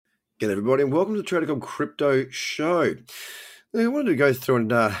G'day everybody and welcome to the Trader.com Crypto Show. Now, I wanted to go through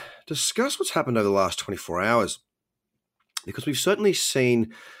and discuss what's happened over the last 24 hours because we've certainly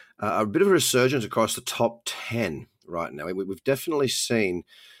seen a bit of a resurgence across the top 10 right now. We've definitely seen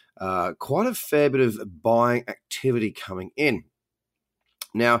quite a fair bit of buying activity coming in.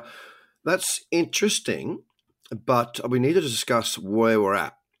 Now, that's interesting, but we need to discuss where we're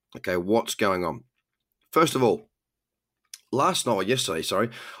at. Okay, what's going on? First of all, yesterday,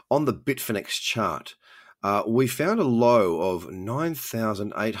 on the Bitfinex chart, we found a low of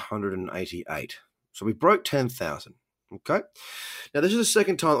 9,888. So we broke 10,000. Okay. Now, this is the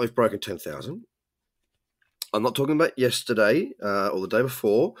second time that we've broken 10,000. I'm not talking about yesterday or the day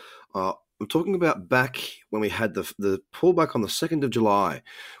before. I'm talking about back when we had the pullback on the 2nd of July.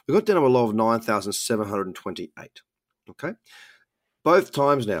 We got down to a low of 9,728. Okay. Both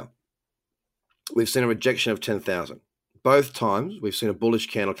times now, we've seen a rejection of 10,000. Both times, we've seen a bullish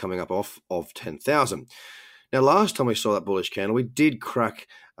candle coming up off of 10,000. Now, last time we saw that bullish candle, we did crack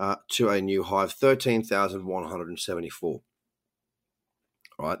to a new high of 13,174.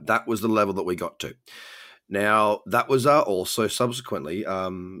 All right, that was the level that we got to. Now, that was also subsequently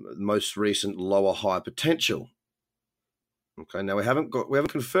most recent lower high potential. Okay, now we haven't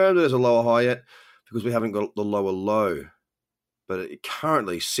confirmed it as a lower high yet because we haven't got the lower low, but it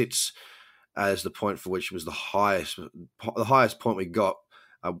currently sits as the point for which was the highest point we got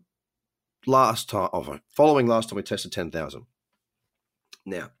following last time we tested 10,000.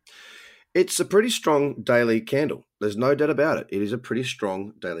 Now, it's a pretty strong daily candle. There's no doubt about it. It is a pretty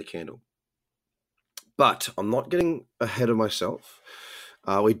strong daily candle. But I'm not getting ahead of myself.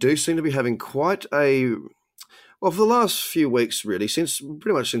 We do seem to be having quite for the last few weeks, really,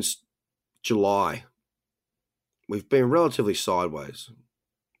 pretty much since July, we've been relatively sideways.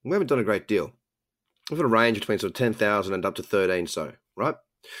 We haven't done a great deal. We've got a range between sort of 10,000 and up to 13, right?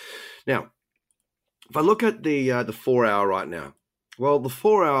 Now, if I look at the 4 hour right now, well, the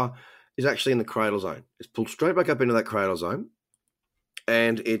 4 hour is actually in the cradle zone. It's pulled straight back up into that cradle zone,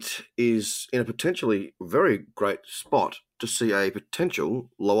 and it is in a potentially very great spot to see a potential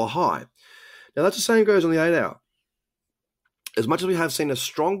lower high. Now, that's the same goes on the 8 hour. As much as we have seen a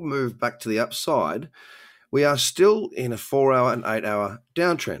strong move back to the upside, we are still in a 4 hour and 8 hour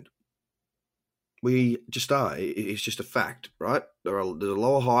downtrend. We just are. It's just a fact, right? There's a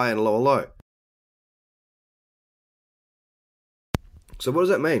lower high and a lower low. So what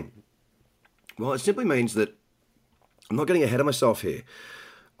does that mean? Well, it simply means that I'm not getting ahead of myself here.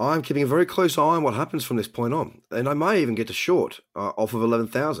 I'm keeping a very close eye on what happens from this point on. And I may even get a short off of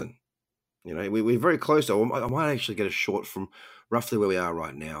 11,000. You know, we're very close. I might actually get a short from roughly where we are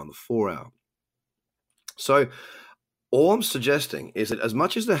right now on the 4 hour. So all I'm suggesting is that as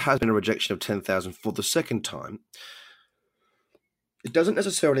much as there has been a rejection of 10,000 for the second time, it doesn't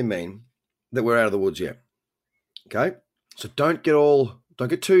necessarily mean that we're out of the woods yet. Okay? So don't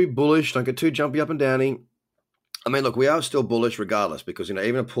get too bullish, don't get too jumpy up and downy. I mean, look, we are still bullish regardless because, you know,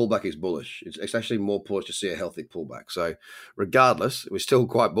 even a pullback is bullish. It's actually more bullish to see a healthy pullback. So regardless, we're still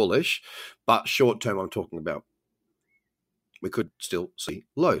quite bullish, but short term I'm talking about, we could still see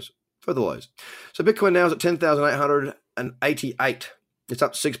lows. Further lows. So Bitcoin now is at 10,888. It's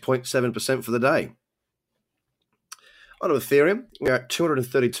up 6.7% for the day. On Ethereum, we're at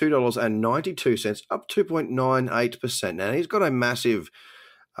 $232.92, up 2.98%. Now, he's got a massive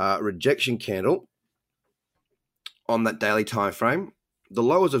rejection candle on that daily time frame. The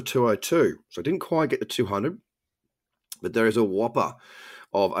low is of 202, so it didn't quite get to 200, but there is a whopper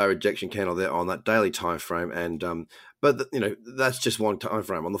of a rejection candle there on that daily time frame, and that's just one time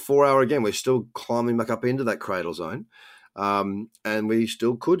frame. On the 4 hour again, we're still climbing back up into that cradle zone, and we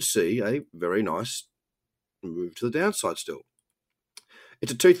still could see a very nice move to the downside still.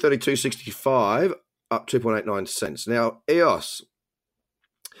 It's at 232.65, up 2.89 cents. Now EOS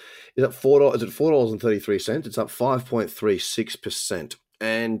is at $4.33. It's up 5.36%,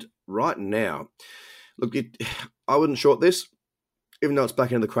 and right now, look, I wouldn't short this. Even though it's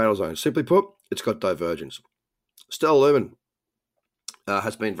back into the cradle zone. Simply put, it's got divergence. Stellar Lumen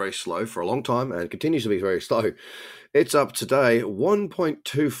has been very slow for a long time and continues to be very slow. It's up today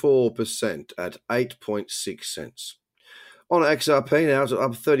 1.24% at 8.6 cents. On XRP now, it's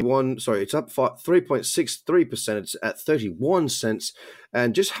up 3.63%. It's at 31 cents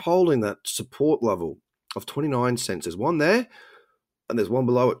and just holding that support level of 29 cents. There's one there and there's one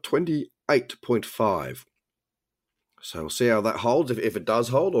below at 28.5. So we'll see how that holds, if it does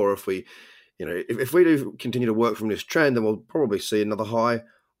hold, or if we, if we do continue to work from this trend, then we'll probably see another high,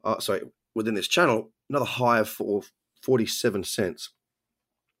 within this channel, another high of 47 cents,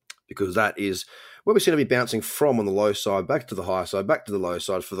 because that is where we seem to be bouncing from on the low side, back to the high side, back to the low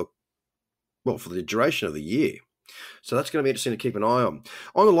side for the well, for the duration of the year. So that's going to be interesting to keep an eye on.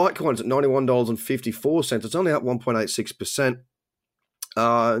 On the Litecoins at $91.54, it's only up 1.86%.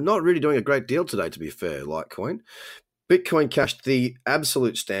 Not really doing a great deal today, to be fair, Litecoin. Bitcoin Cash, the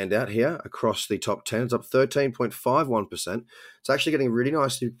absolute standout here across the top 10. It's up 13.51%. It's actually getting really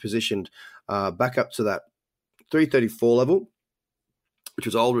nicely positioned back up to that 334 level, which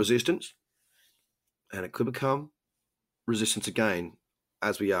was old resistance. And it could become resistance again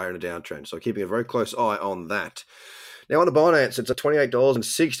as we are in a downtrend. So keeping a very close eye on that. Now on the Binance, it's at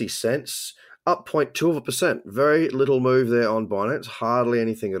 $28.60, up 0.2%. Very little move there on Binance, hardly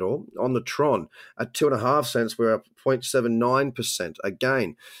anything at all. On the Tron, at 2.5 cents, we're up 0.79%.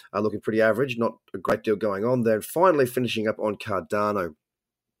 Again, looking pretty average, not a great deal going on there. And finally, finishing up on Cardano.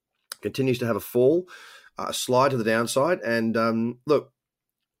 Continues to have a fall, a slide to the downside. And look,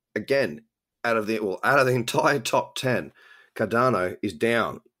 again, out of the entire top 10, Cardano is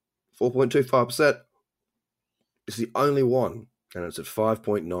down 4.25%. It's the only one, and it's at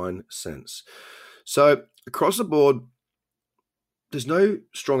 5.9 cents. So across the board, there's no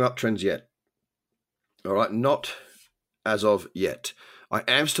strong uptrends yet. All right, not as of yet. I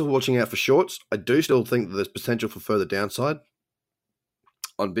am still watching out for shorts. I do still think that there's potential for further downside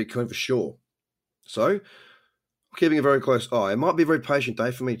on Bitcoin for sure. So I'm keeping a very close eye. It might be a very patient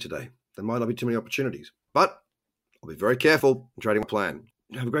day for me today. There might not be too many opportunities, but I'll be very careful in trading my plan.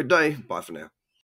 Have a great day. Bye for now.